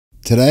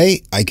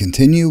Today, I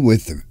continue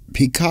with the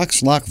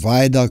Peacock's Lock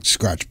Viaduct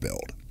scratch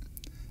build.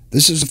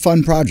 This is a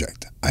fun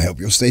project. I hope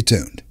you'll stay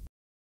tuned.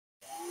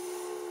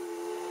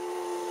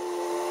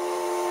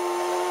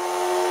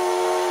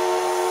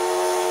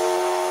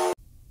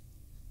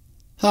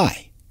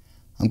 Hi,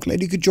 I'm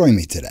glad you could join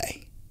me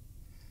today.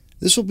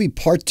 This will be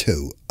part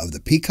 2 of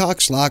the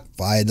Peacock's Lock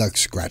Viaduct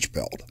scratch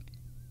build.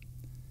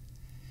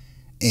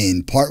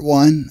 In part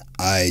 1,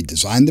 I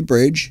designed the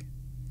bridge,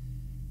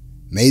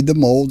 made the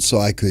mold so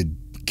I could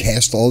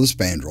cast all the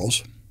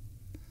spandrels,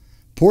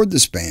 poured the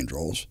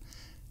spandrels,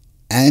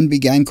 and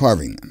began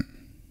carving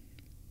them.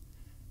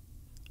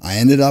 I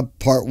ended up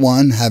part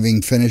 1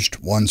 having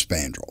finished one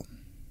spandrel.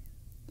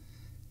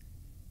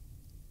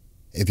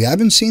 If you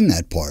haven't seen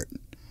that part,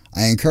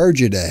 I encourage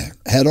you to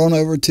head on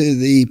over to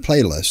the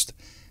playlist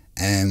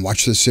and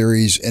watch the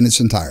series in its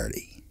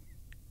entirety.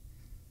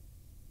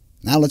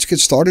 Now let's get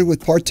started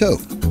with part 2.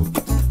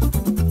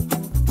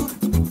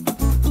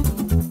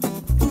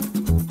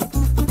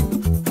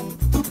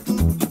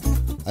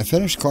 I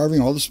finished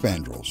carving all the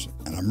spandrels,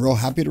 and I'm real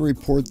happy to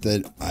report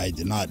that I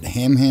did not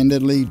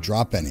ham-handedly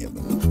drop any of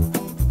them.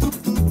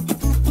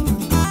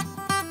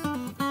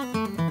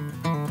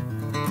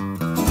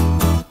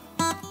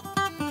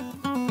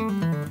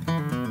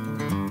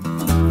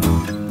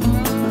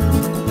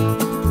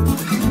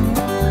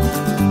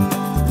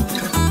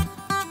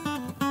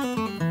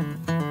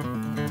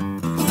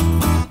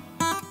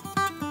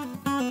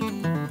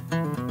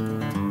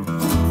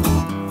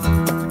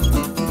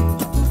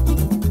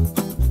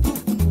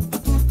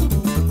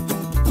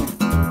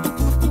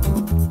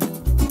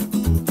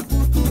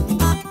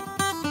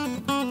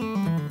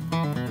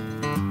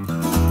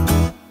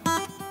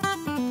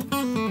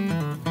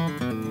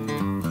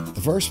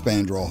 The first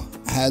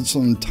spandrel had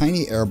some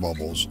tiny air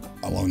bubbles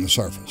along the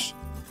surface.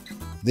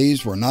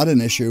 These were not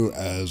an issue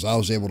as I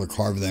was able to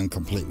carve them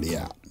completely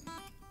out.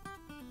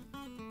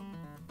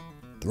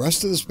 The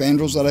rest of the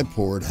spandrels that I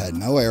poured had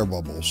no air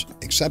bubbles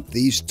except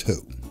these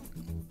 2.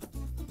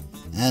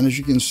 And as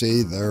you can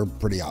see, they're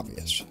pretty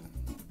obvious.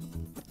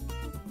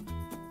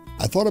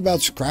 I thought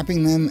about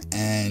scrapping them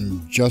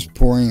and just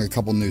pouring a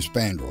couple new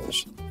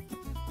spandrels.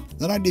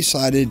 Then I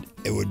decided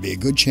it would be a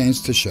good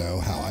chance to show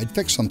how I'd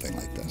fix something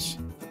like this.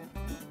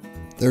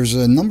 There's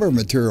a number of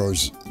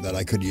materials that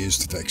I could use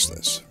to fix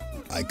this.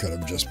 I could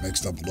have just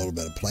mixed up a little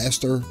bit of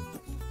plaster,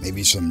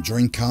 maybe some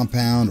joint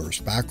compound or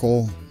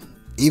spackle.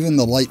 Even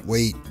the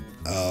lightweight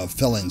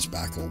fill-in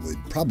spackle would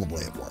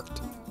probably have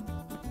worked.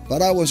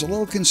 But I was a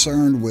little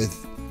concerned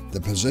with the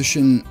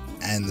position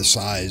and the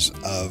size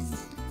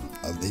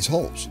of these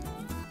holes.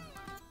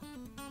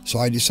 So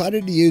I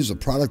decided to use a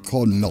product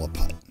called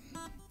Milliput.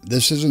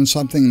 This isn't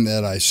something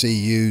that I see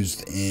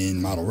used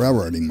in model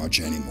railroading much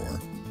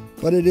anymore,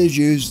 but it is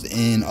used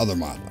in other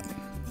modeling.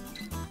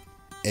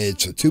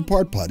 It's a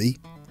 2-part putty.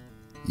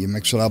 You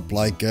mix it up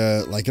like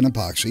an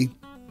epoxy,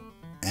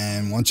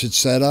 and once it's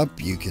set up,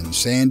 you can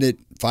sand it,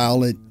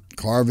 file it,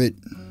 carve it,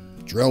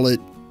 drill it,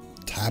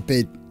 tap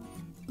it,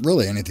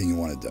 really anything you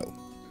want to do.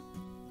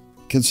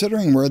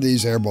 Considering where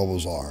these air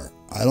bubbles are,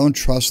 I don't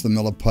trust the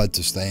Milliput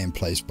to stay in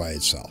place by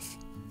itself.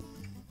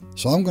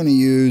 So I'm going to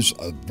use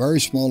a very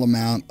small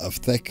amount of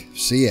thick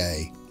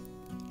CA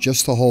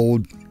just to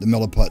hold the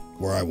Milliput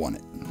where I want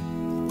it.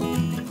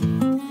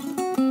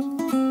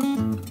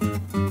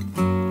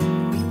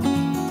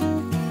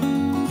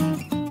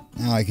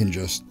 Now I can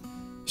just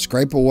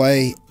scrape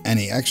away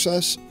any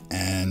excess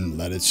and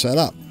let it set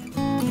up.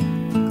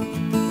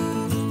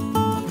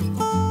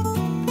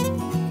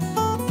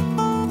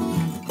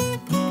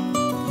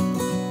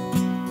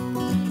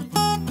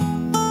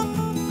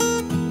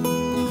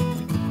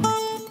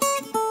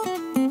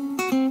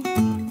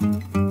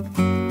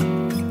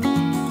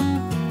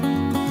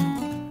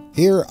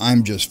 Here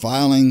I'm just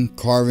filing,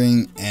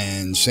 carving,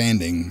 and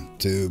sanding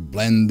to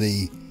blend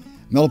the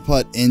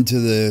Milliput into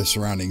the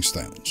surrounding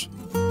stones.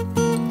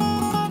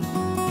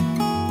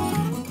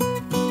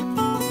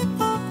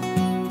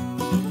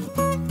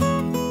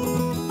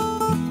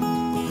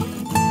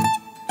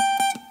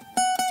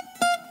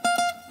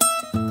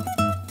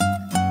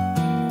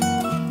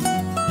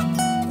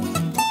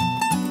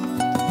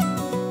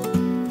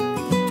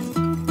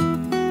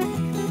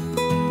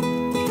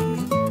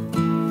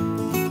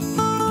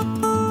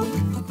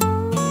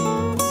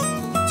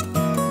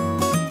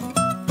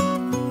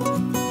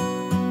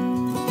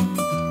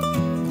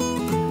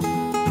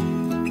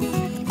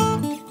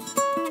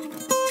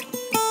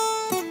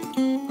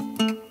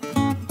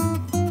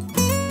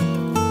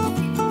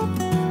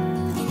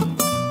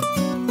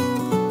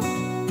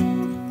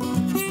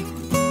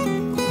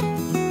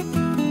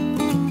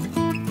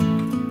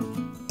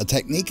 A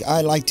technique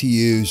I like to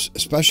use,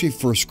 especially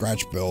for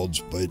scratch builds,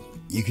 but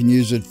you can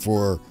use it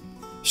for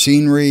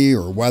scenery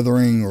or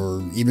weathering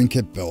or even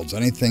kit builds,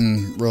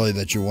 anything really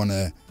that you want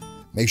to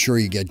make sure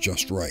you get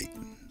just right.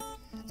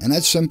 And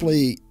that's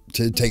simply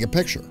to take a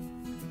picture.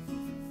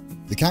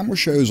 The camera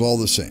shows all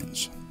the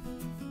scenes.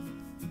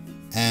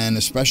 And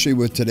especially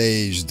with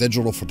today's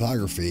digital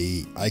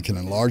photography, I can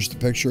enlarge the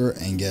picture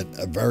and get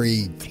a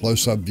very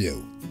close-up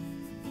view.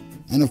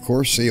 and of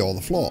course see all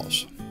the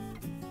flaws.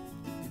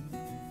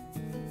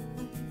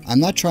 I'm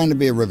not trying to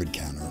be a rivet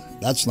counter,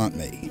 that's not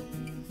me.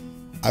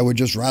 I would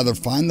just rather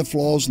find the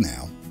flaws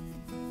now,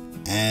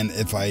 and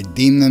if I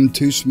deem them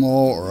too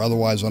small or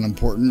otherwise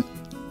unimportant,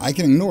 I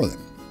can ignore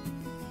them.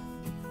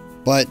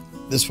 But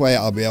this way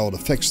I'll be able to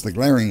fix the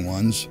glaring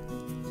ones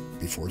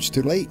before it's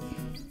too late.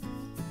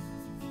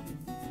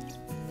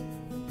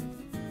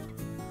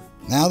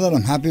 Now that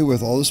I'm happy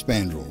with all the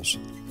spandrels,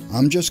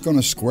 I'm just going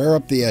to square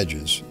up the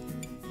edges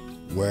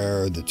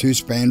where the two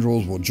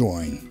spandrels will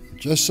join,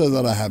 just so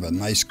that I have a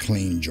nice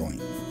clean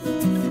joint.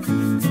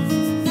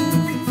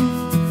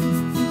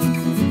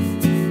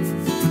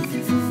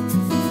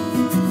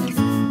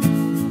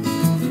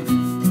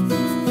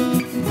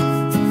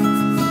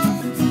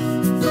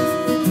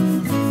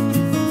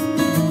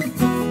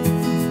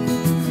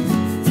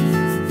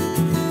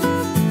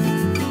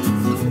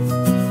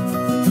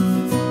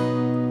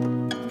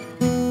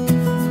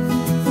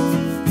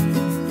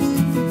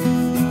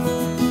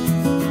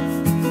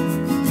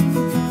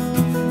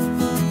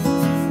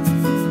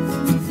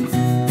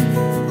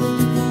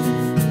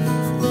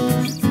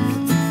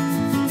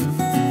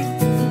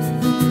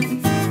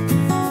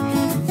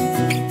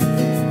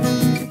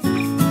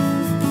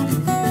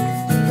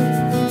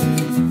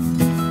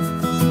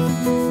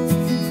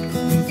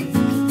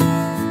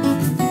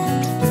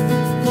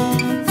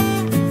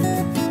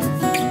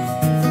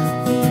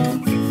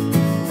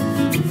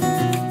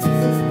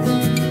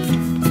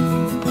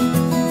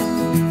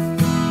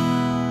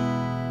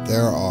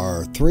 There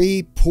are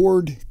 3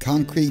 poured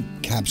concrete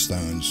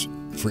capstones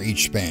for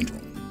each spandrel,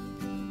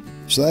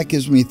 so that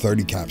gives me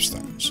 30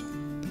 capstones.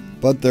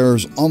 But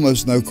there's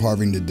almost no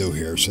carving to do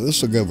here, so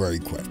this will go very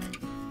quick.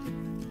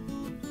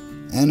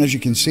 And as you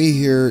can see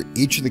here,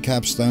 each of the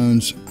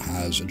capstones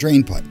has a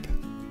drain pipe.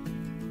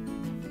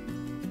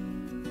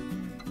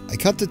 I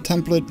cut the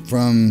template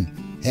from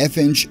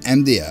 1/2"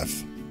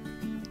 MDF,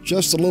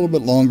 just a little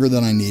bit longer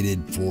than I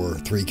needed for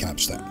 3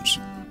 capstones.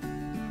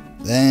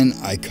 Then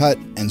I cut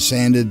and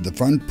sanded the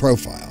front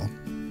profile.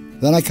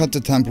 Then I cut the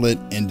template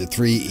into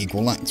 3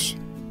 equal lengths.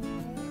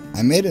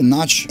 I made a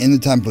notch in the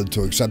template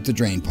to accept the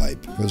drain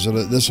pipe, because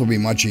this will be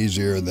much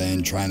easier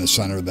than trying to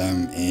center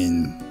them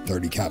in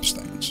 30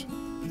 capstones.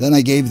 Then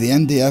I gave the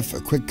MDF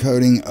a quick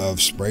coating of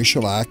spray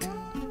shellac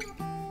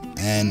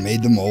and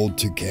made the mold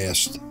to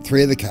cast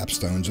 3 of the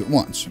capstones at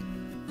once.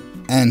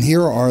 And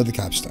here are the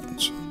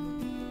capstones.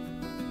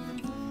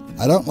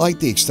 I don't like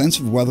the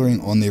extensive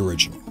weathering on the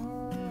original.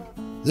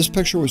 This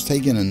picture was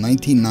taken in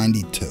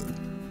 1992.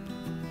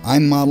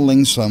 I'm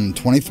modeling some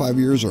 25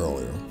 years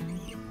earlier,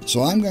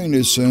 so I'm going to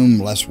assume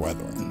less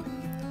weathering,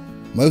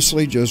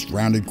 mostly just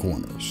rounded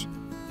corners.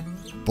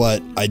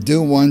 But I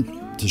do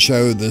want to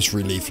show this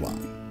relief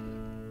line.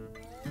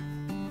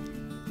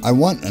 I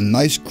want a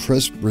nice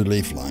crisp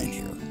relief line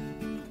here.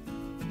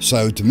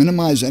 So to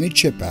minimize any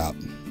chip out,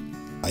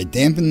 I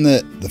dampen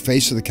the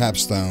face of the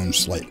capstone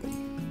slightly.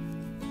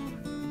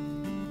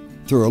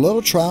 Through a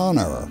little trial and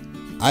error,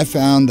 I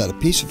found that a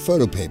piece of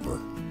photo paper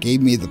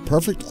gave me the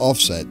perfect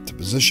offset to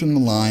position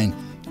the line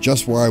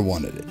just where I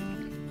wanted it.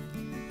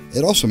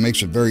 It also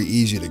makes it very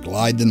easy to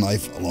glide the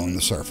knife along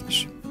the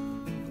surface.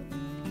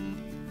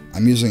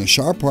 I'm using a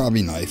sharp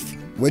hobby knife,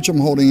 which I'm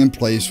holding in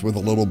place with a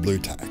little blue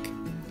tack,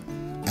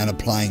 and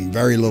applying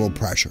very little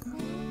pressure.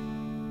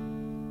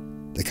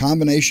 The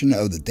combination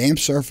of the damp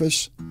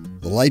surface,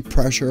 the light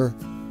pressure,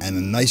 and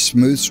a nice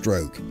smooth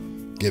stroke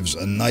gives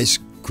a nice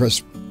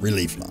crisp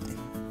relief line.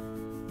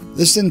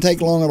 This didn't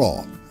take long at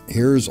all.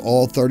 Here's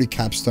all 30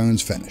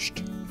 capstones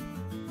finished.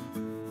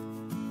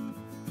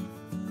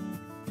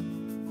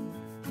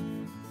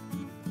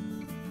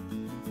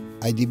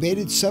 I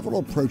debated several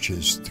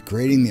approaches to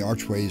creating the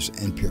archways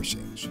and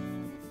piercings.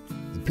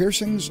 The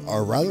piercings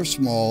are rather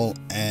small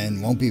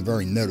and won't be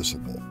very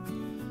noticeable,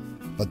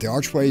 but the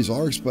archways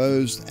are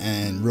exposed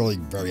and really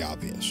very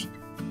obvious.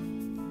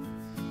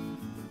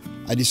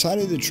 I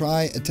decided to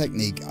try a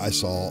technique I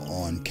saw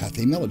on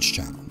Kathy Millet's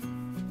channel,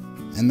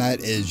 and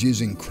that is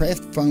using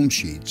craft foam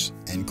sheets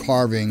and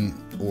carving,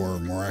 or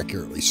more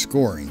accurately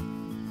scoring,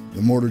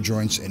 the mortar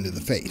joints into the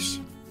face.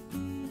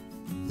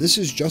 This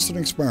is just an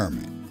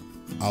experiment.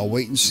 I'll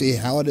wait and see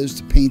how it is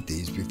to paint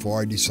these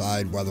before I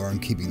decide whether I'm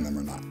keeping them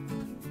or not.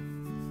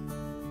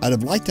 I'd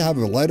have liked to have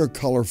a lighter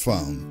color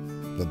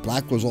foam, but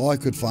black was all I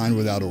could find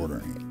without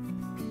ordering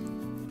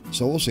it.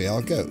 So we'll see how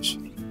it goes.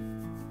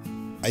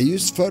 I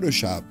used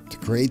Photoshop to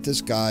create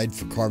this guide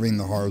for carving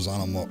the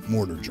horizontal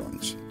mortar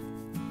joints.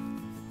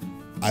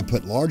 I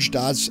put large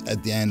dots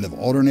at the end of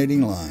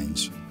alternating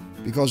lines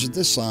because at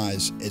this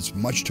size it's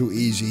much too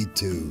easy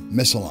to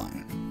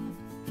misalign.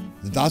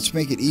 The dots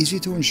make it easy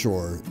to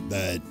ensure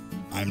that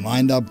I'm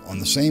lined up on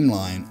the same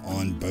line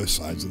on both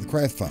sides of the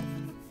craft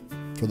foam.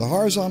 For the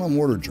horizontal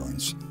mortar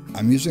joints,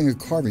 I'm using a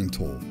carving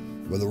tool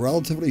with a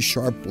relatively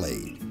sharp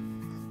blade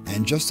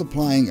and just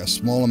applying a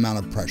small amount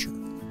of pressure.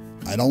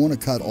 I don't want to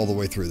cut all the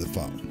way through the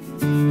foam.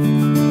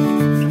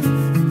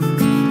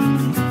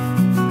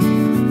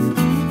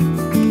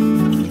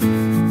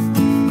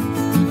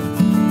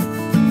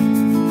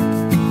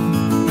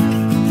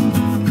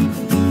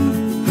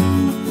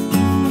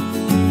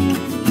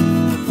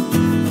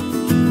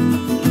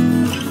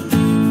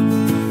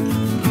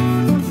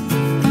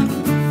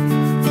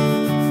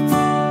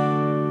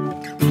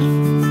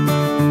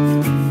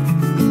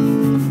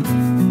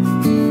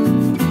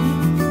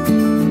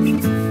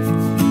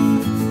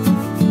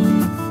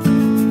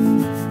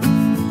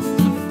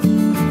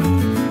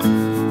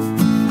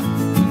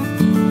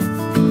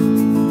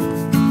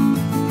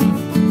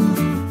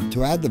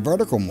 add the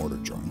vertical mortar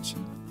joints,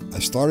 I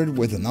started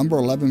with a number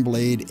 11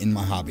 blade in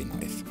my hobby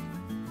knife,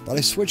 but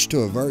I switched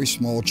to a very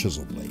small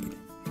chisel blade.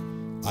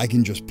 I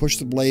can just push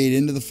the blade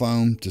into the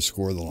foam to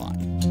score the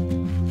line.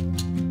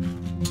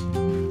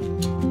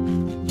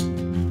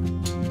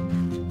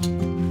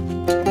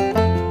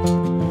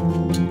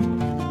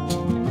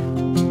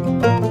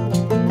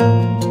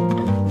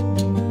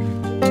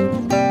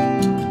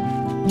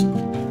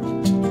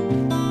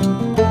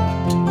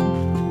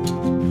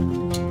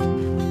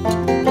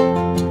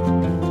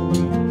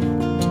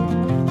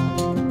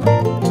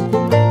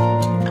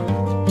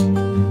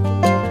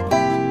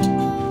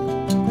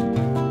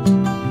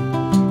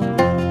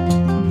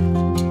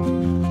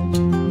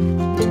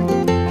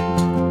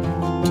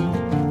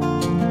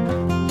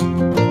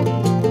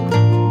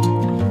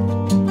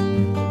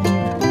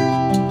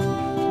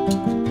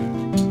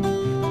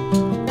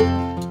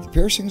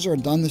 Piercings are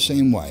done the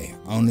same way,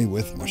 only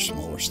with much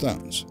smaller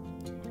stones.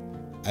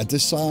 At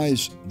this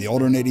size, the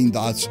alternating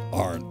dots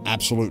are an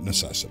absolute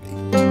necessity.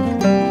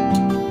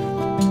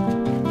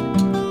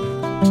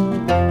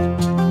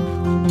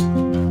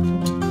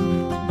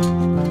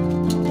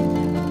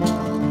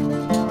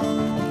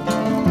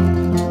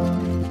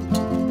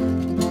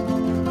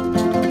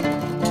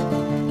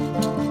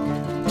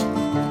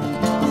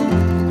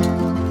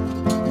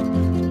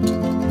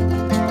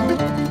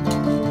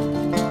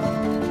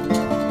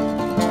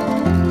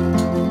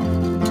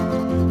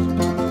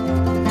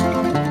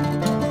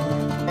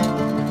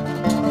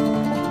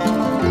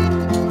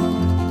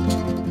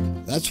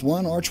 That's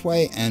one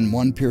archway and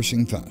one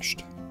piercing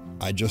finished.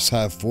 I just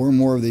have 4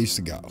 more of these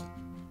to go.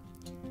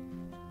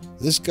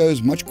 This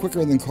goes much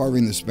quicker than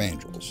carving the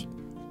spandrels.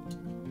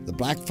 The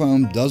black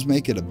foam does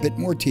make it a bit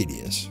more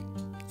tedious.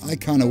 I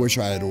kind of wish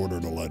I had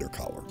ordered a lighter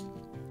color.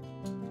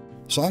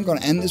 So I'm going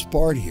to end this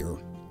part here,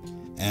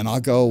 and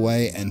I'll go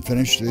away and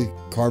finish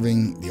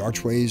carving the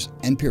archways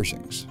and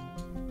piercings.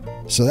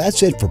 So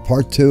that's it for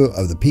part 2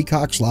 of the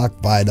Peacock's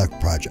Lock Viaduct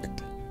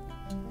project.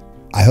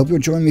 I hope you'll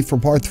join me for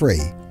part 3,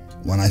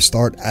 when I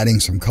start adding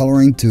some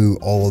coloring to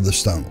all of the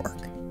stonework.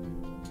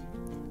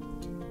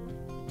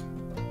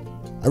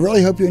 I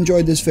really hope you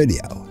enjoyed this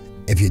video.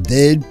 If you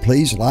did,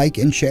 please like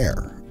and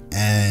share.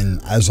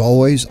 And as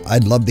always,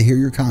 I'd love to hear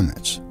your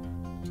comments.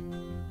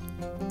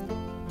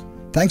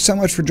 Thanks so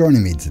much for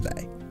joining me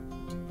today.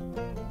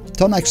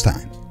 Till next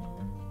time.